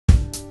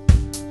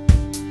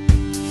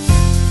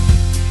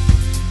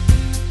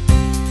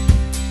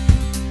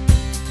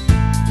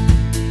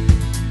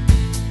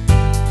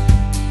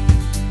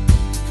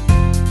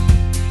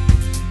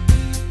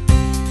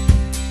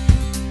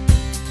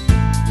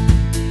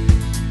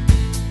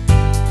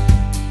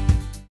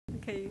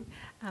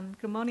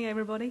Good morning,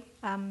 everybody.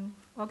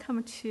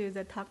 Welcome to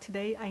the talk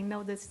today. I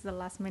know this is the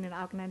last-minute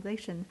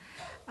organization,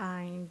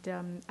 and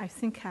I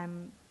think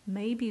I'm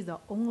maybe the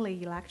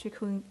only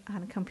electrical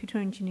and computer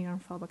engineer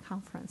for the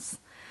conference.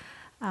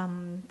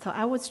 So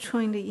I was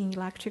trained in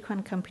electrical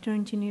and computer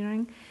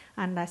engineering,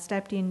 and I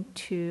stepped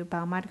into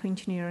biomedical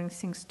engineering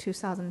since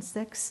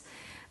 2006.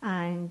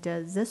 And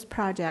this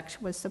project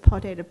was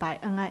supported by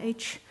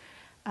NIH.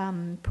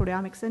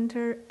 Proteomics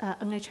Center,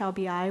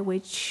 NHLBI,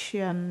 which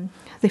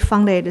they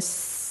funded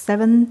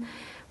 7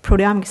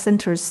 proteomics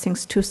centers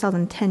since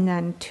 2010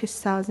 and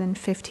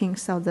 2015.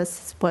 So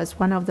this was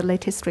one of the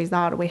latest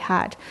results we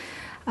had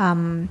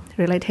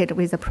related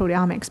with the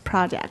proteomics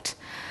project.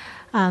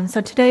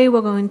 So today we're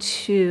going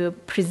to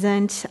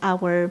present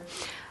our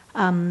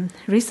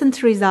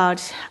recent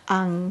result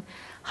on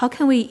how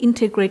can we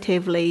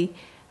integratively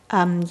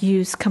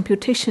use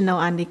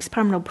computational and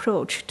experimental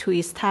approach to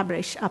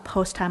establish a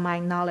post-MI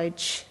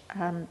knowledge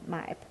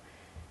map.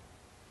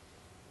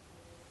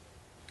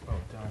 Oh,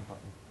 down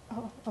button.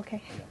 Oh, okay.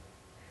 Yeah.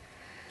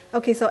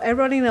 Okay, so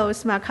everybody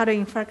knows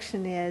myocardial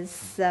infarction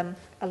is a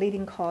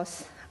leading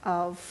cause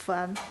of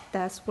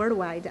deaths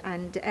worldwide,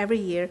 and every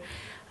year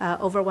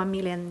over 1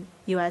 million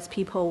US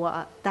people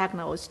are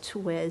diagnosed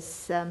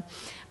with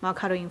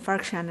myocardial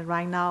infarction, and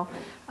right now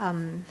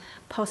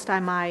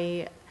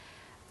post-MI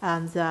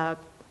the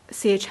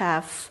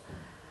CHF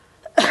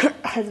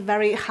has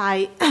very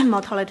high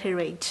mortality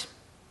rate.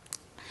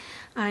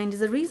 And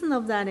the reason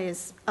of that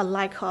is a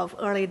lack of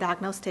early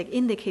diagnostic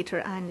indicator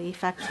and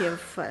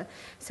effective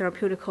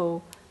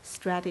therapeutical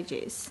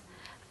strategies.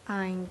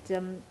 And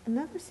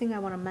another thing I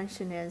want to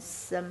mention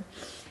is,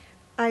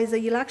 as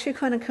an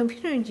electrical and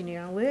computer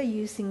engineer, we're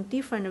using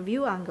different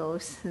view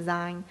angles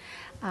than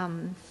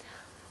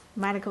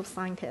medical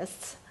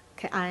scientists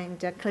and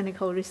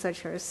clinical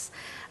researchers.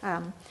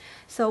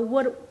 So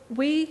what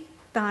we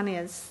done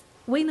is,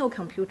 we know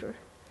computer,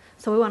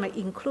 so we want to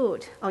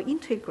include or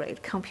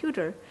integrate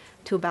computer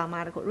to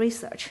biomedical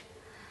research.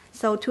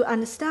 So to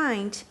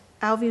understand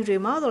LV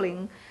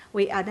remodeling,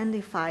 we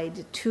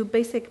identified 2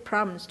 basic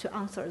problems to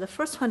answer. The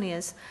first one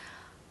is,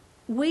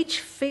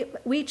 which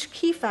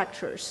key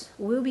factors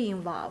will be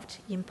involved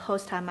in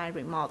post-MI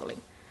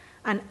remodeling?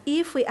 And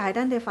if we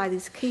identify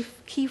these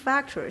key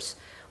factors,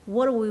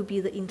 what will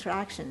be the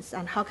interactions,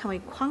 and how can we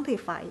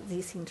quantify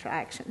these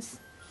interactions?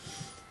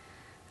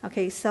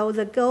 Okay, so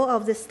the goal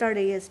of this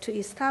study is to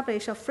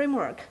establish a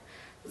framework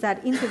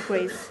that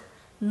integrates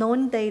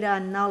known data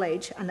and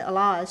knowledge and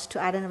allow us to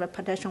identify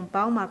potential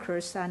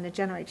biomarkers and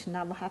generate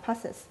novel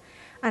hypotheses.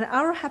 And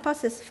our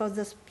hypothesis for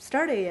this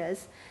study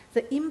is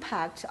the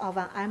impact of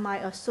an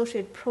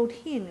MI-associated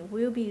protein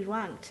will be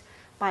ranked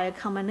by a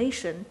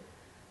combination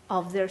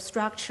of their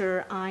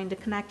structure and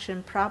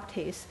connection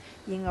properties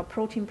in a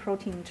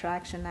protein-protein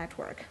interaction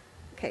network.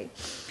 Okay,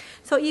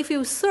 so if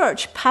you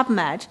search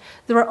PubMed,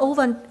 there are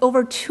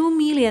over 2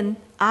 million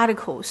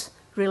articles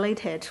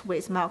related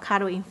with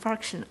myocardial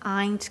infarction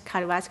and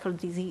cardiovascular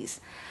disease.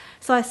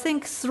 So I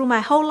think through my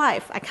whole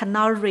life, I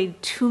cannot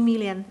read 2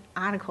 million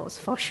articles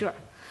for sure.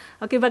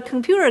 Okay, but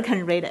computer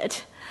can read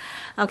it.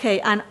 Okay,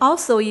 and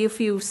also if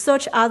you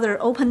search other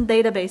open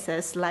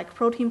databases like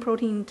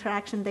protein-protein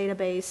interaction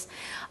database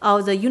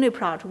or the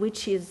UniProt,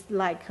 which is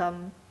like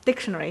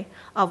dictionary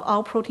of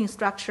all protein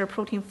structure,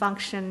 protein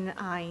function,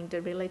 and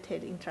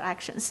related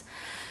interactions.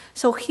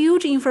 So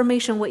huge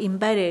information were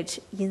embedded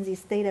in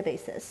these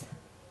databases.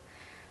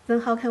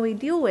 Then how can we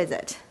deal with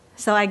it?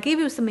 So I give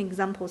you some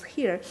examples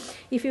here.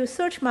 If you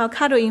search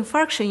myocardial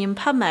infarction in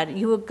PubMed,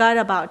 you will get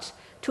about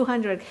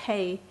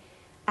 200K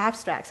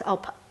abstracts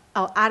or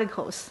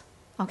articles.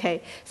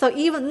 Okay, so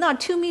even not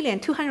 2 million,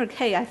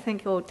 200K, I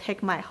think it will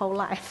take my whole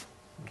life.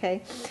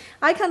 Okay,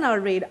 I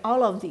cannot read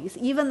all of these.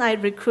 Even I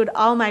recruit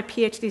all my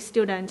PhD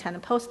students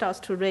and postdocs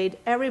to read.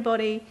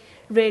 Everybody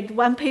read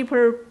 1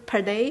 paper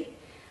per day.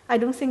 I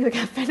don't think we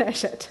can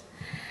finish it.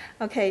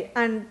 Okay,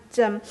 and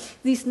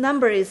this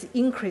number is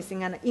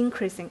increasing and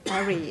increasing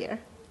every year.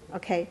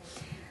 Okay.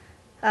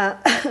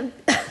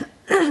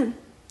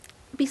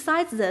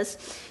 Besides this,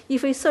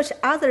 if we search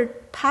other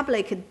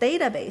public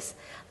database,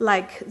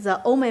 like the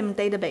OMIM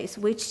database,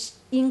 which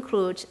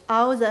includes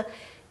all the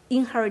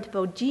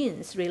inheritable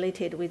genes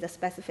related with a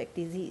specific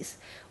disease,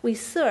 we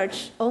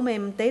search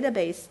OMIM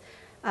database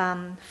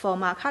for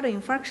myocardial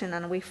infarction,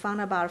 and we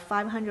found about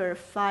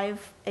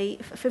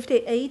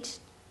 558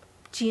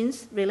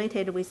 genes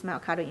related with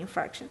myocardial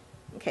infarction.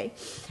 Okay,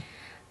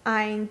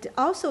 and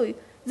also,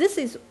 this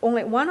is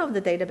only one of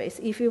the database.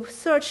 If you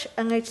search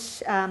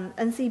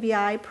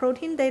NCBI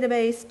protein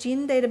database,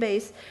 gene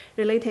database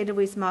related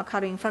with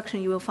myocardial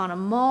infarction, you will find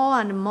more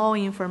and more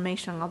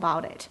information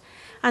about it.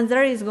 And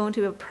there is going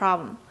to be a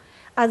problem.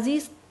 As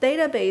these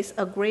databases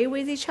agree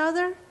with each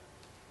other,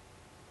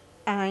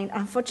 and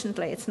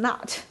unfortunately it's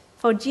not.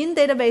 For gene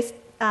database,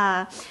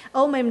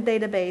 OMIM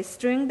database,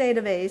 string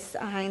database,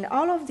 and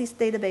all of these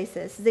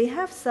databases, they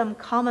have some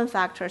common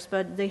factors,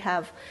 but they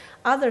have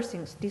other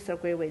things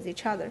disagree with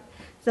each other.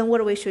 Then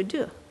what we should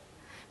do?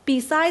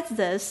 Besides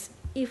this,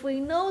 if we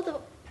know the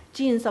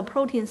genes or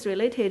proteins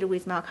related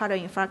with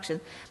myocardial infarction.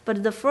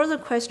 But the further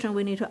question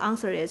we need to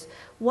answer is,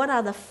 what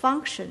are the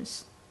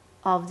functions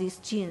of these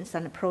genes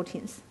and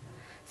proteins?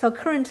 So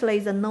currently,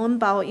 the known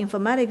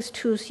bioinformatics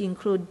tools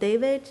include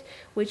DAVID,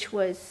 which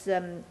was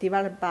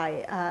developed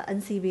by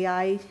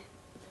NCBI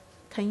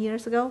 10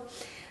 years ago,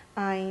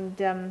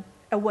 and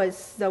it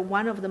was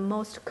one of the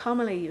most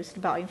commonly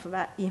used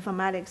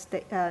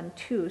bioinformatics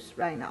tools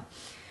right now.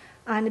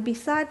 And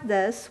besides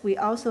this, we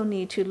also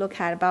need to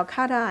look at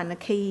BioCarta and the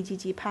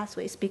KEGG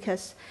pathways,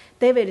 because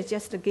David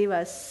just gave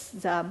us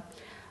the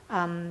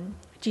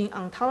gene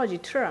ontology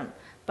term,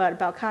 but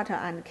BioCarta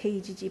and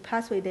KEGG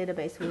pathway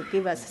database will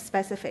give us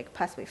specific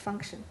pathway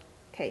function.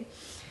 Okay,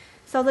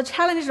 so the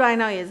challenge right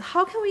now is,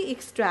 how can we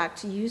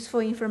extract useful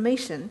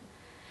information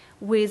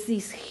with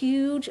this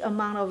huge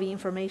amount of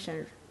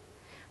information?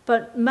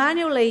 But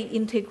manually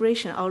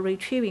integration or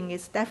retrieving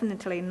is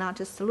definitely not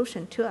a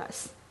solution to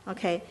us.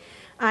 Okay,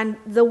 and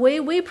the way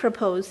we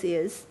propose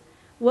is,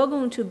 we're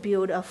going to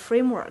build a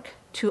framework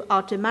to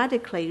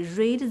automatically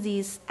read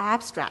these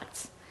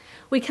abstracts.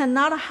 We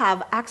cannot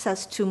have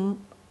access to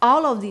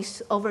all of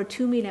these over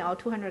 2 million or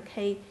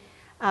 200K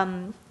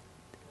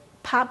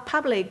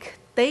public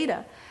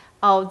data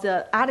of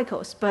the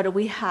articles, but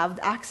we have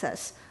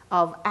access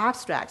of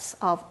abstracts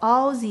of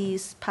all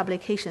these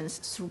publications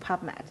through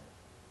PubMed.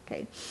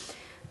 Okay,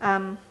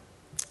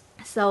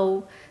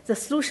 so the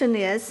solution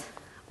is,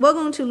 we're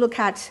going to look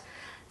at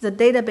the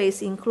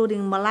database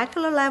including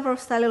molecular level,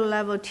 cellular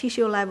level,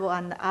 tissue level,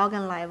 and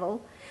organ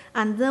level.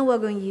 And then we're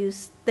going to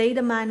use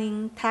data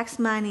mining, text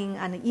mining,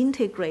 and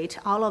integrate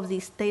all of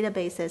these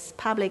databases,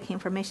 public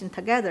information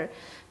together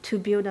to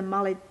build a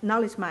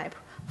knowledge map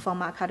for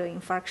myocardial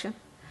infarction.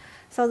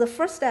 So the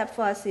first step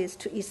for us is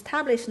to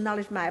establish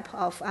knowledge map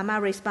of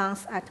MR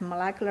response at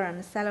molecular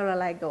and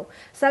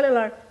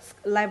cellular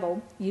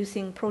level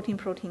using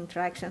protein-protein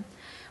interaction.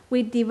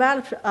 We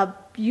developed a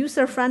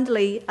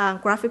user-friendly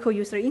graphical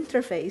user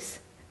interface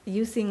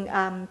using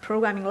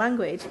programming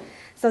language.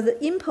 So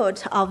the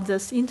input of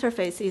this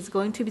interface is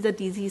going to be the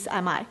disease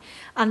MI.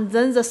 And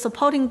then the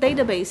supporting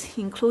database,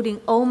 including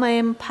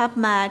OMIM,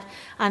 PubMed,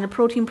 and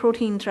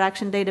protein-protein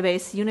interaction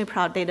database,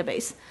 UniProt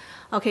database.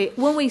 Okay,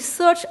 when we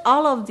search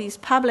all of these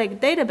public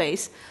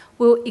database,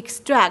 we'll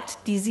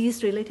extract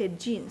disease-related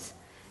genes.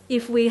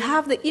 If we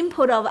have the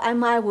input of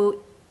MI,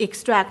 we'll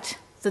extract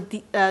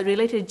the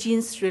related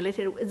genes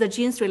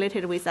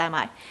related with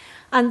MI.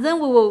 And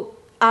then we will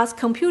ask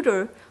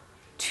computer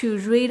to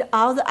read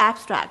all the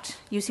abstract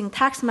using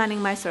text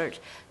mining method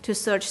to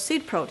search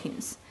seed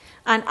proteins.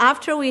 And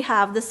after we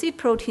have the seed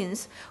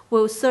proteins,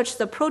 we'll search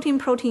the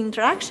protein-protein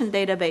interaction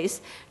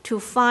database to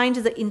find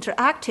the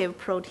interactive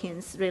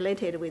proteins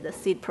related with the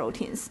seed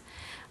proteins.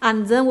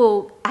 And then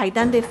we'll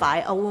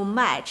identify or we'll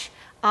match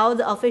all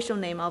the official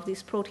name of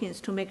these proteins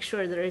to make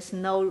sure there is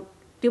no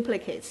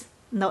duplicates,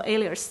 no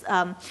alias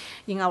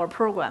in our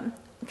program.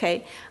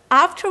 Okay.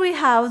 After we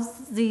have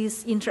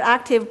these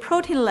interactive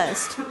protein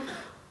list,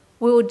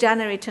 we will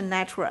generate a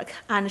network.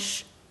 And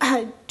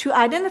to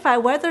identify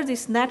whether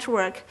this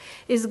network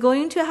is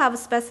going to have a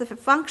specific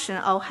function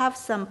or have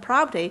some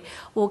property,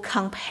 we'll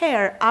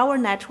compare our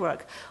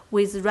network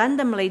with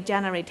randomly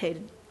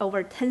generated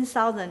over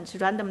 10,000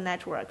 random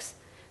networks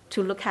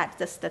to look at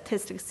the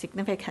statistical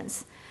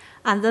significance.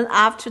 And then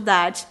after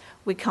that,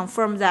 we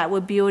confirm that we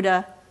build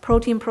a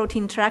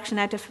protein-protein interaction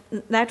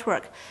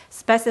network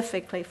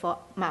specifically for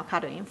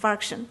myocardial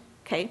infarction.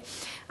 Okay?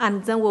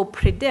 And then we'll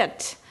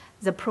predict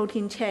the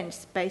protein change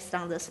based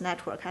on this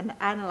network and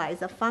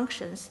analyze the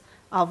functions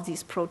of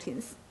these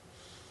proteins.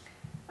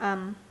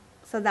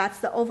 So that's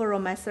the overall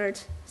method.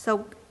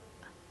 So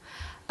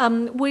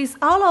with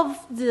all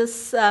of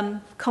this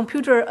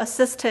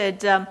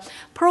computer-assisted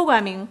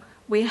programming,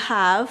 we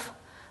have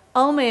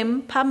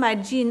OMIM,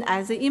 PubMed gene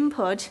as the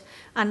input,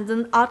 and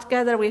then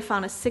altogether we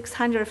found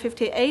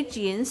 658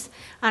 genes.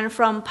 And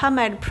from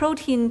PubMed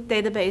protein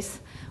database,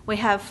 we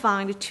have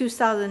found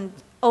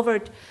over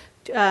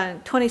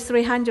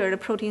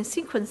 2,300 protein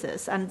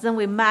sequences, and then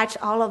we match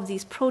all of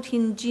these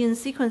protein gene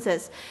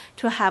sequences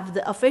to have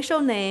the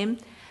official name,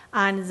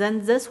 and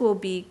then this will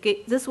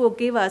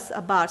give us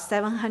about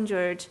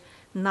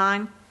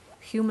 709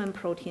 human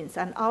proteins,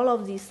 and all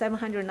of these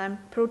 709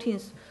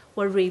 proteins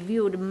were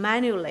reviewed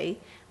manually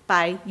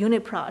by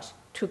UniProt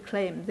to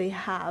claim they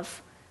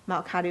have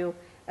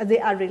they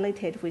are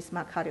related with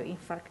myocardial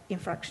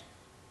infarction.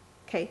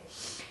 Okay,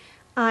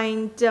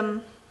 and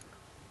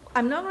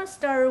I'm not going to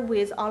start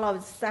with all of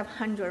the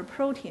 700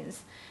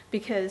 proteins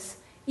because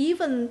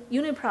even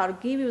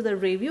UniProt give you the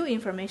review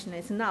information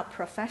is not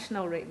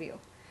professional review.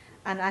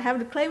 And I have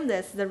to claim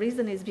this. The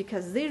reason is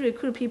because they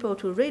recruit people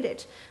to read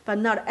it, but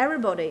not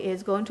everybody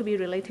is going to be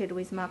related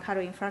with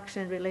myocardial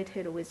infarction,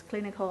 related with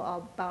clinical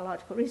or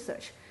biological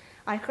research.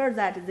 I heard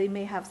that they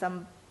may have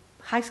some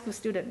high school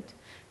student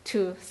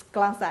to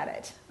glance at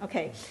it.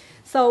 Okay,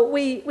 so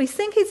we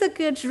think it's a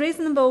good,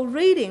 reasonable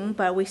reading,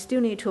 but we still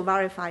need to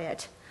verify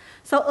it.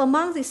 So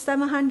among the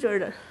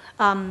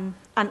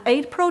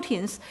 708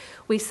 proteins,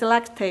 we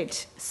selected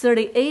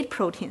 38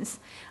 proteins,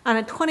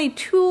 and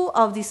 22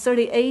 of the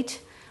 38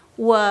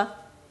 were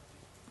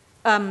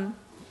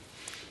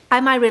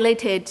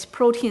IMI-related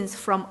proteins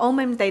from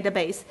OMIM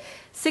database.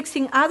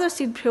 16 other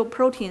seed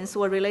proteins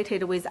were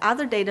related with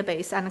other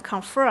database and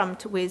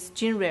confirmed with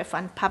GenRef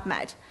and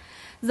PubMed.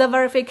 The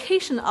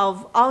verification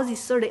of all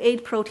these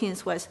 38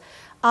 proteins was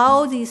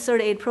all these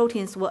 38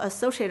 proteins were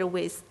associated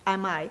with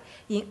MI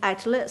in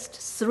at least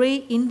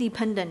 3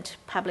 independent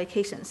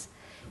publications.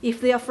 If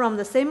they are from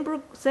the same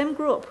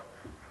group,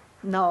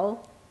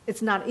 no,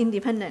 it's not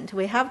independent.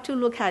 We have to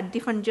look at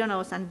different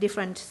journals and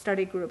different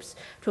study groups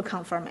to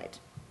confirm it.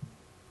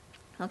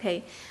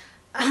 Okay,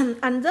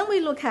 and then we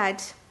look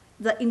at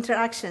the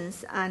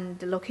interactions and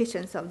the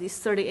locations of these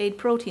 38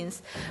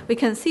 proteins. We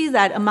can see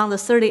that among the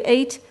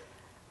 38,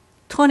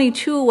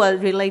 22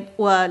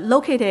 were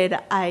located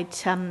at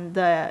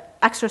the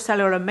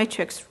extracellular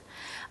matrix,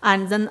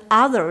 and then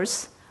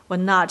others were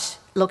not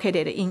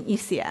located in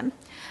ECM.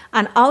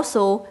 And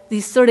also,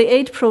 these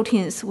 38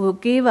 proteins will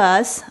give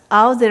us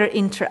all their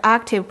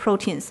interactive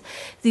proteins.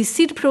 These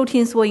seed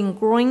proteins were in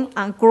green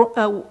and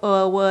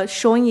were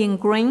showing in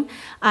green,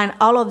 and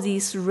all of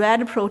these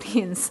red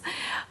proteins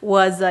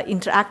was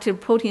interactive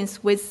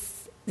proteins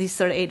with these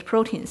 38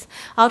 proteins.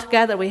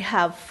 Altogether, we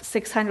have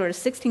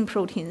 616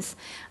 proteins,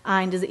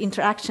 and the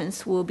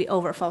interactions will be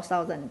over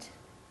 4,000.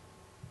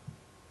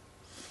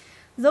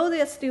 Though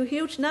they are still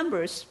huge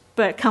numbers,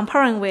 but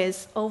comparing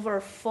with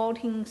over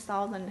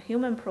 14,000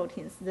 human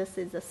proteins, this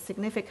is a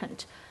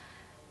significant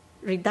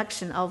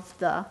reduction of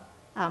the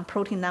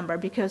protein number,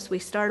 because we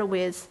started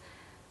with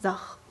the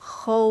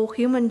whole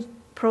human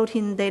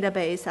protein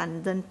database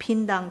and then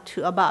pinned down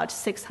to about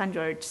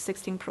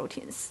 616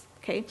 proteins.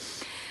 Okay,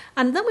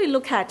 and then we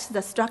look at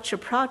the structure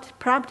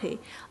property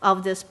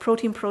of this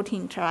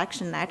protein-protein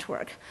interaction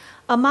network.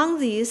 Among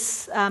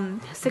these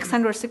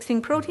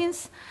 616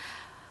 proteins,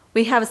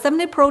 we have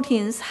 70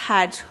 proteins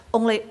had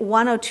only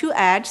 1 or 2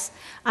 edges,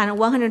 and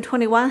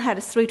 121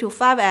 had 3 to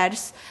 5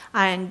 edges,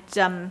 and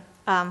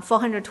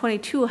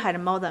 422 had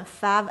more than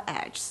 5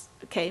 edges.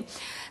 Okay,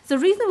 the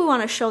reason we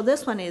want to show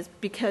this one is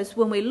because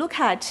when we look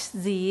at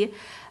the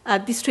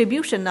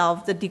distribution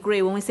of the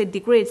degree, when we say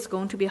degree, it's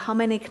going to be how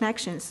many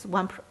connections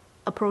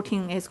a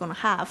protein is going to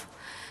have.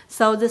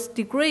 So this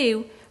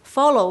degree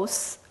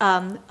follows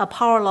a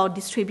power law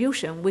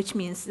distribution, which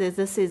means that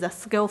this is a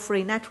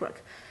scale-free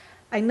network.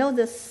 I know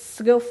this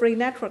scale-free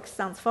network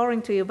sounds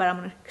foreign to you, but I'm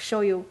going to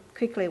show you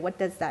quickly what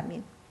does that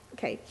mean.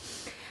 Okay,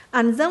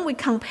 and then we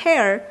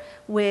compare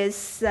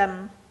with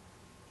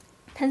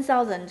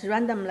 10,000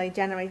 randomly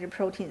generated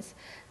proteins.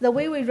 The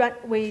way we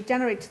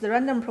generate the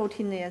random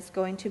protein is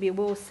going to be,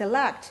 we'll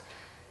select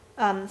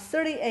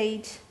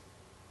 38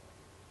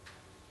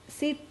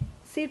 seed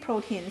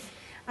proteins,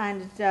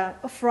 and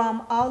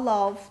from all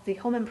of the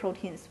human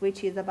proteins,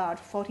 which is about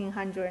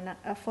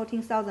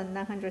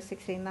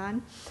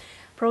 14,969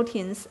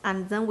 proteins,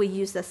 and then we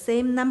use the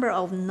same number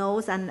of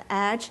nodes and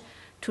edge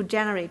to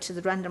generate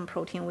the random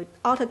protein.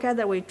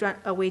 Altogether, we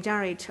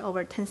generate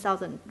over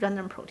 10,000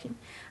 random protein.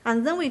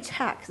 And then we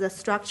check the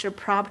structure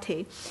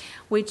property,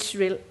 which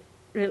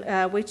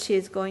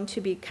is going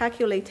to be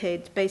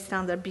calculated based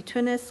on the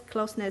betweenness,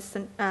 closeness,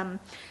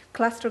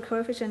 cluster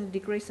coefficient,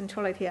 degree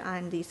centrality,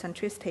 and the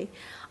centricity.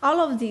 All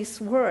of these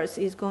words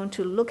is going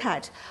to look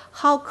at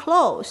how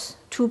close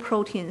 2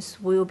 proteins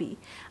will be,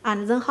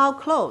 and then how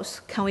close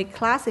can we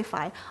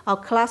classify or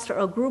cluster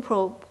a group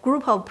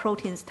of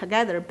proteins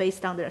together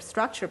based on their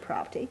structure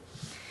property.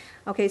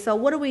 Okay, so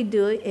what we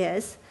do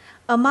is,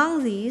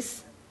 among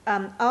these,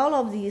 all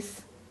of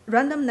these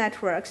random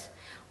networks,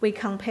 we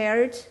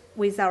compared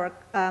with our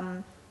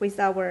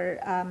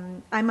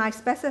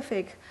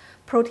IMI-specific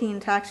protein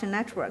interaction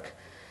network.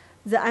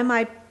 The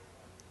IMI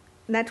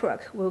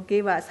network will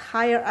give us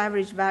higher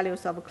average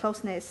values of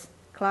closeness,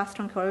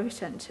 clustering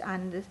coefficient,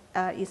 and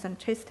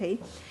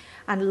eccentricity,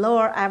 and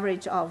lower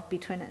average of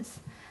betweenness.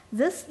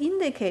 This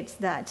indicates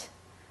that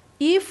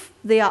if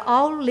they are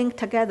all linked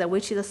together,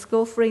 which is a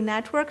scale-free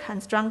network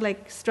and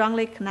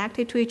strongly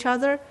connected to each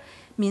other,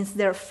 means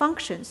their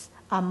functions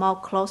are more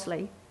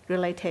closely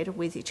related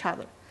with each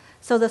other.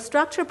 So the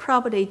structure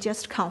property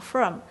just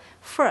confirm,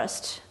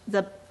 first,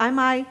 the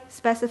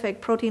IMI-specific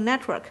protein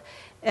network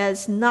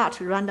is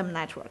not a random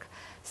network.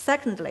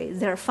 Secondly,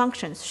 their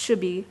functions should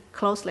be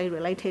closely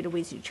related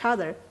with each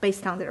other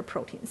based on their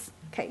proteins.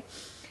 Okay.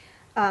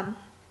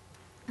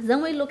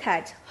 Then we look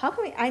at how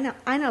can we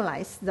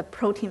analyze the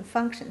protein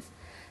functions.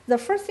 The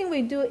first thing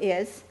we do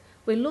is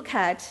we look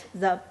at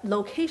the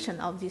location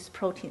of these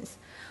proteins.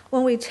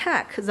 When we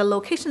check the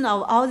location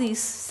of all these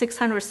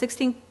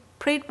 616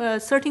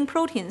 13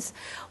 proteins,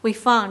 we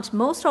found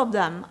most of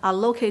them are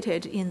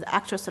located in the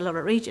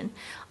extracellular region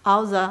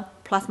of the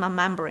plasma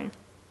membrane.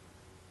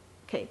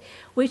 Okay,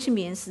 which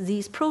means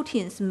these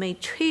proteins may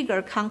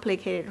trigger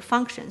complicated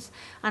functions.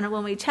 And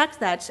when we check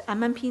that,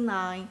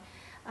 MMP9,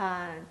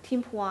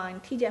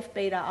 TIMP1,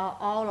 TGF-beta are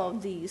all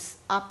of these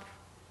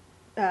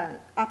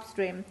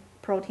upstream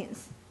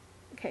proteins.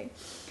 Okay.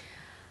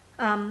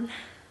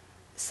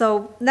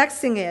 So next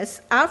thing is,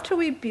 after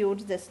we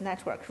build this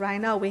network, right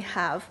now we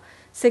have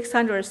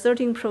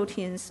 613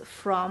 proteins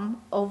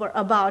from over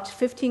about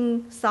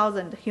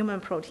 15,000 human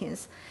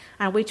proteins,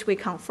 and which we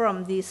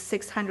confirm these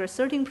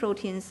 613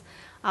 proteins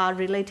are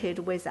related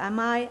with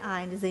MI,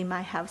 and they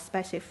might have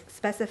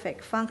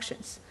specific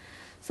functions.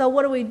 So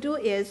what we do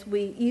is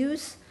we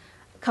use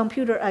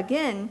computer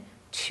again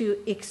to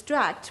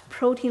extract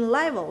protein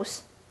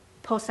levels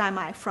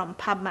post-MI from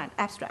PubMed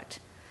abstract.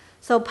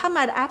 So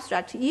PubMed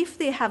abstract, if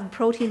they have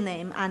protein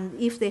name and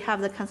if they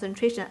have the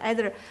concentration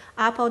either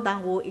up or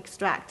down, will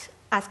extract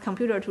as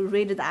computer to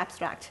read the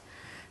abstract.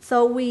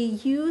 So we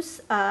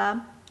use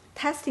a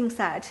testing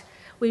set.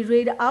 We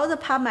read all the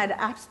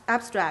PubMed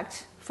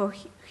abstract for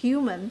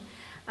human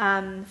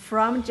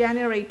from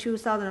January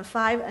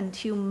 2005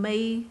 until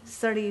May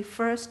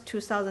 31st,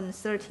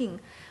 2013,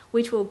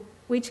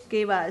 which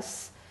gave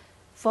us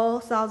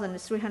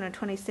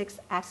 4,326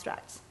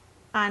 abstracts.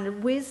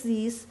 And with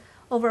these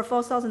over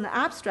 4,000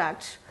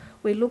 abstracts,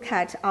 we look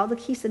at all the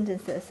key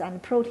sentences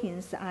and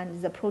proteins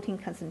and the protein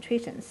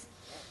concentrations.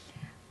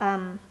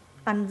 And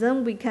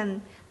then we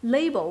can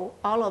label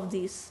all of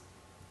these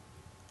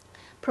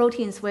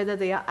proteins, whether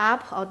they are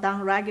up or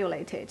down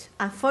regulated.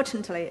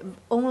 Unfortunately,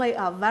 only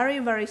a very,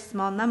 very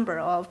small number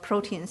of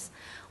proteins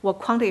were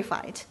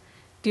quantified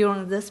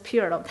during this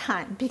period of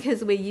time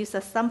because we use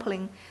a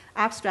sampling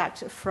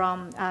abstract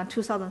from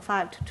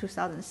 2005 to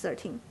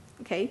 2013,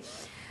 okay?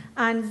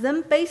 And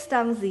then based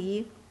on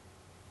the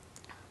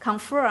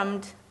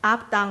confirmed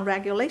up-down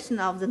regulation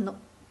of the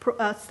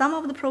some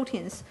of the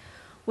proteins,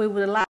 we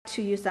would like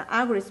to use an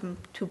algorithm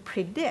to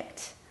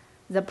predict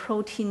the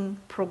protein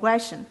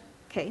progression,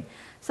 okay?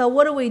 So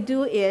what we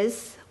do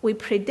is we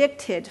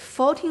predicted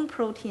 14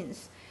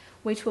 proteins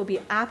which will be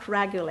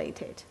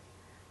up-regulated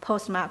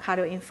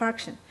post-myocardial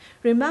infarction.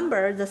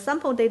 Remember, the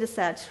sample data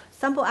set,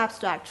 sample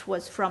abstract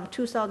was from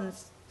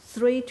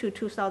 2005 to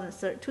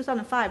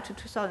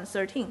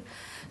 2013.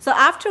 So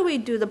after we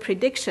do the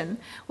prediction,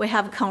 we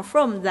have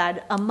confirmed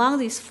that among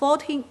these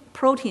 14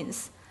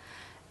 proteins,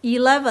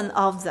 11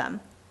 of them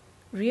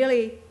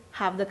really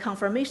have the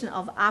confirmation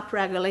of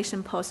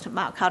upregulation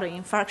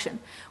post-myocardial infarction,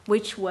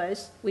 which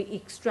was we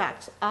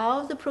extract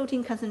all the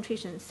protein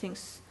concentrations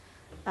since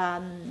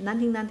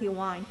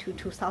 1991 to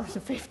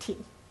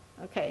 2015.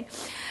 Okay,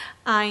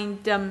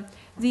 and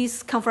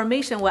these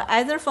confirmation were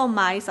either for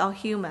mice or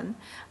human.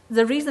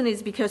 The reason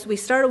is because we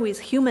started with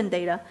human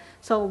data,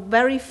 so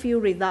very few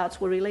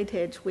results were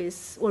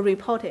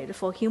reported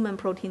for human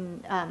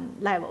protein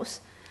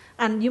levels.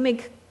 And you may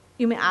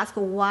ask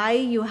why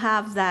you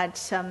have that.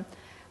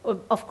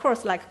 Of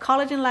course, like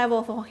collagen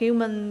level for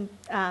human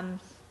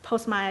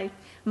post-MI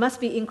must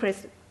be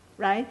increased,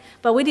 right?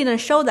 But we didn't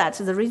show that.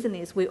 So the reason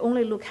is we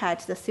only look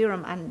at the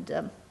serum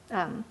and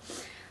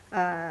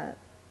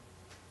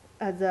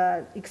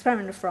the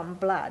experiment from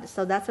blood.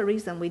 So that's the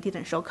reason we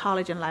didn't show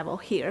collagen level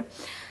here.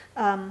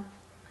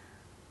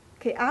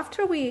 Okay,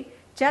 after we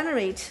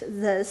generate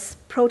this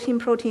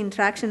protein-protein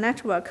interaction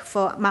network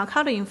for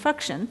myocardial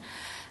infarction,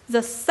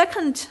 the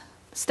second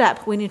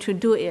step we need to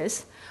do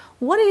is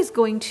what is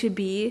going to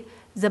be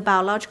the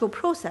biological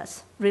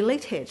process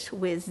related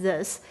with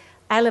this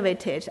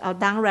elevated or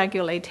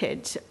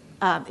downregulated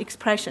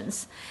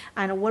expressions,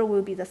 and what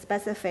will be the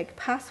specific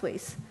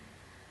pathways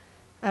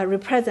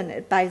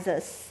represented by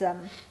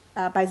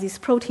these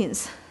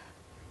proteins.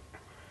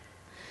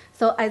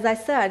 So as I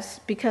said,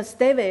 because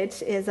David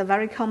is a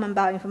very common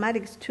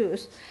bioinformatics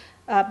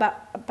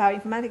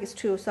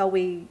tool, so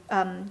we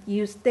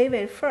use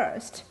David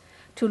first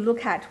to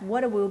look at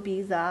what will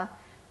be the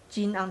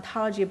gene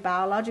ontology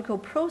biological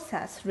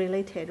process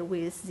related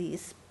with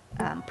these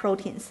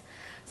proteins.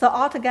 So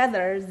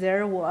altogether,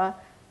 there were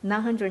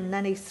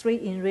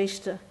 993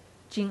 enriched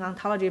gene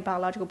ontology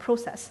biological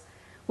process,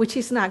 which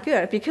is not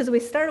good because we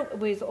started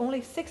with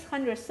only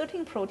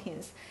 613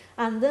 proteins,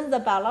 and then the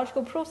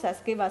biological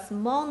process gave us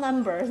more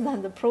numbers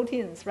than the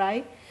proteins,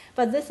 right?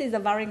 But this is a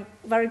very,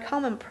 very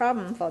common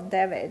problem for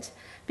David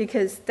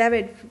because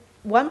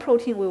one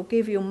protein will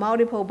give you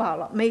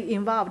may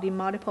involve in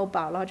multiple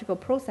biological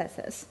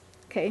processes,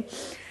 okay?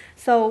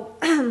 So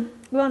we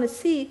want to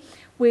see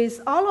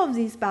with all of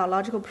these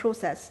biological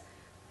processes,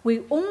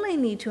 we only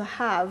need to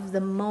have the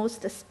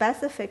most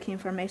specific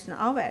information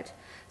of it.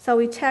 So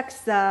we check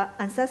the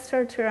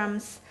ancestor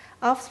terms,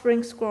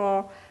 offspring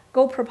score,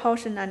 goal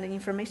proportion, and the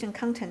information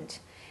content.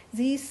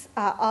 These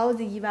are all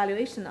the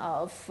evaluation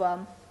of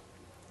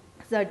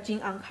the gene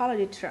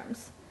oncology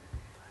terms.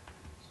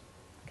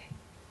 Okay.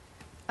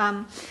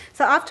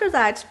 So after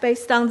that,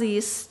 based on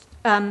these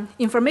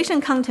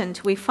information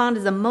content, we found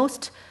the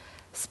most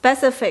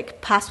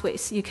specific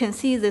pathways. You can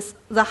see this,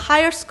 the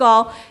higher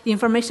score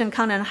information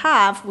content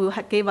will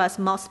give us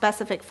more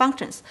specific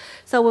functions.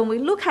 So when we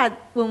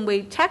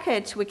check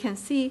it, we can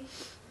see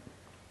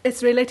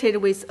it's related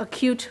with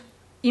acute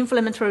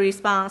inflammatory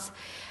response,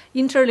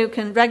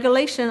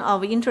 regulation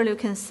of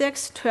interleukin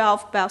 6,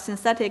 12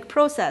 biosynthetic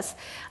process,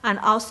 and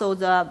also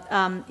the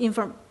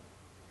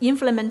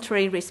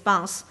inflammatory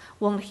response,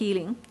 wound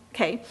healing.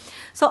 Okay,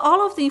 so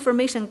all of the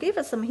information gave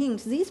us some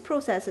hints. These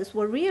processes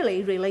were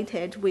really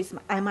related with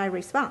MI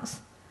response.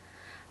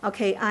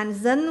 Okay, and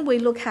then we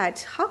look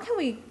at how can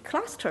we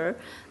cluster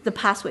the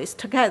pathways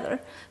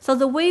together. So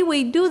the way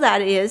we do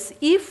that is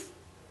if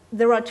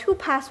there are two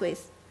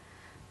pathways,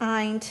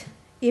 and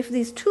if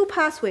these two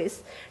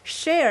pathways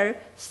share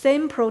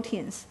same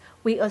proteins,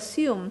 we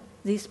assume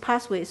these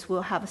pathways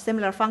will have a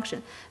similar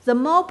function. The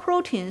more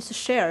proteins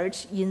shared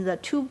in the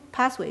two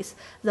pathways,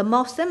 the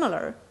more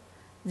similar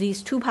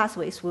these two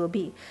pathways will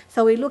be.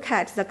 So we look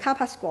at the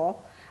kappa score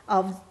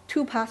of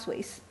two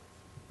pathways.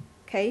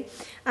 Okay,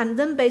 and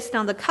then based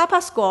on the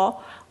kappa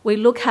score,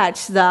 we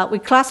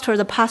cluster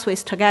the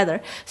pathways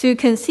together. So you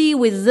can see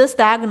with this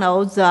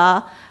diagonal,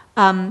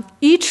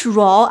 each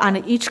row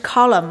and each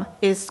column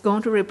is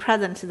going to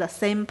represent the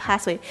same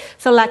pathway.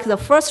 So like the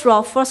first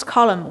row, first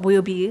column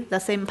will be the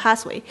same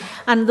pathway.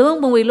 And then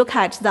when we look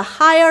at the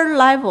higher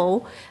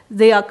level,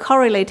 they are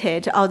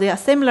correlated or they are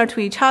similar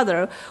to each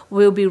other,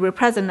 will be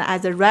represented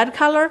as a red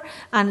color.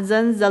 And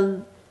then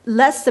the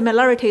less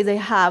similarity they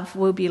have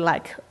will be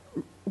like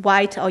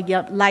white or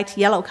light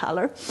yellow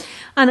color.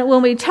 And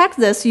when we check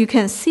this, you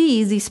can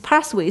see these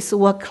pathways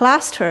were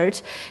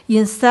clustered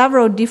in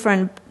several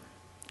different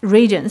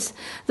regions.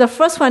 The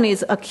first one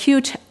is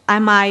acute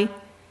MI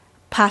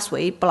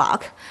pathway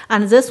block,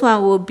 and this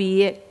one will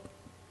be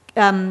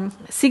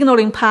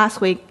signaling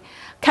pathway,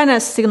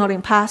 kinase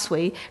signaling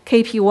pathway,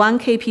 KP1,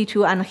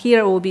 KP2, and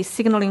here will be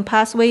signaling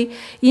pathway.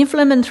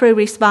 Inflammatory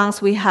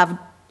response, we have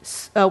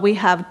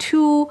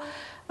two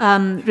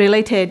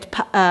related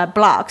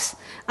blocks.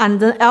 And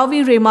then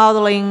LV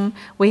remodeling,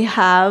 we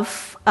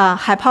have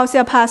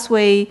hypoxia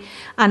pathway,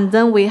 and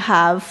then we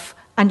have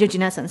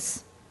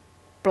angiogenesis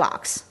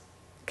blocks.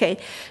 Okay,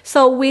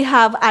 so we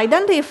have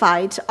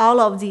identified all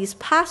of these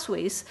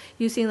pathways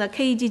using the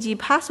KEGG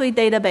pathway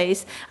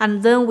database,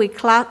 and then we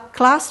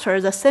cluster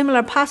the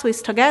similar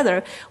pathways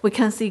together. We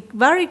can see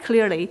very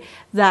clearly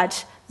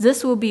that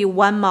this will be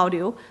one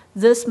module,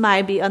 this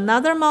might be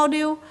another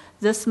module,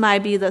 this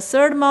might be the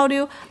third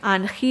module,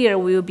 and here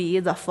will be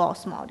the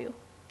fourth module.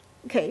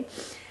 Okay,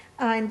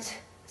 and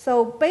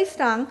so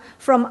based on,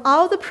 from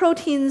all the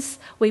proteins,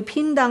 we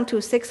pin down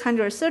to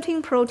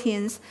 613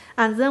 proteins,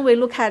 and then we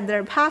look at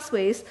their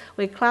pathways,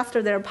 we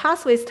cluster their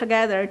pathways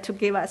together to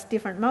give us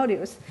different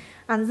modules.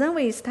 And then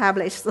we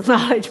establish the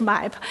knowledge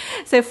map.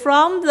 So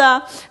from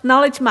the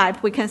knowledge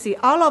map, we can see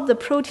all of the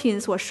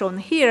proteins were shown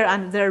here,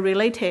 and their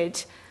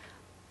related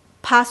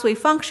pathway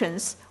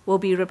functions will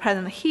be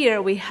represented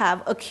here. We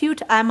have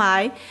acute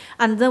MI,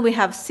 and then we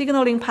have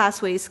signaling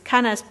pathways,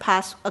 kinase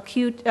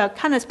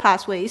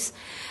pathways,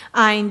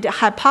 and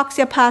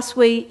hypoxia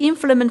pathway,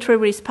 inflammatory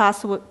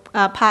response,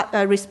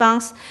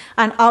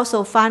 and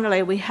also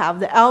finally we have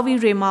the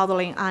LV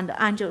remodeling and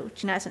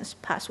angiogenesis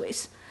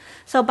pathways.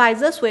 So by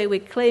this way, we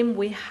claim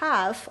we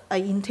have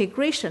an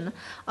integration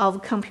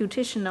of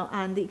computational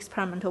and the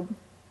experimental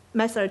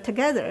method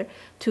together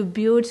to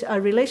build a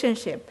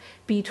relationship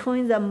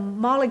between the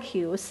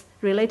molecules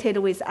related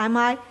with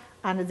MI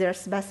and their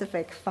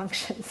specific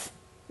functions.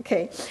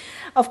 Okay,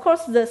 of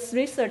course, this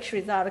research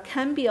result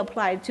can be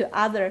applied to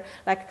other,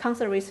 like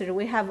cancer research.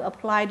 We have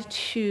applied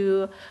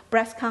to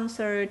breast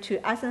cancer, to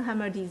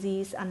Alzheimer's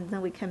disease, and then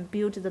we can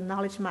build the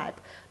knowledge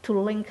map to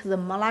link the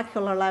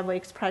molecular level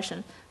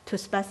expression to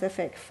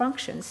specific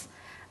functions.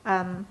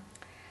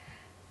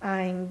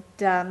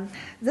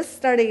 This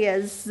study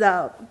is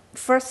the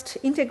first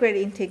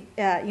integrated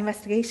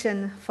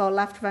investigation for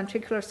left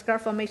ventricular scar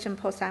formation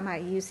post-MI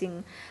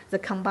using the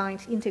combined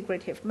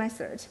integrative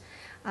method.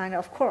 And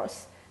of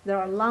course, there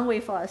are a long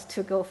way for us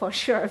to go for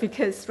sure,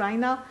 because right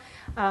now,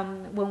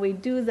 when we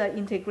do the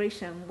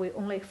integration, we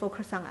only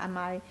focus on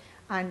MI,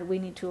 and we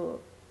need to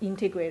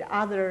integrate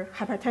other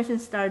hypertension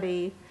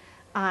study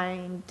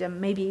and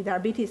maybe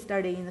diabetes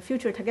study in the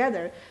future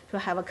together to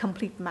have a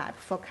complete map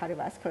for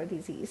cardiovascular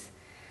disease.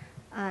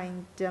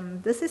 And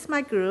this is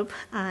my group,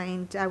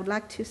 and I would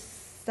like to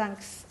thank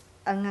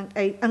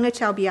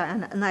NHLBI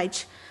and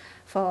NIH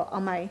for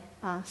all my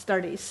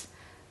studies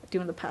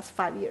during the past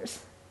 5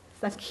 years.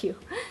 Thank you.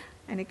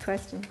 Any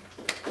question?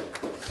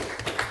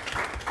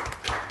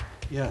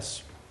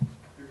 Yes.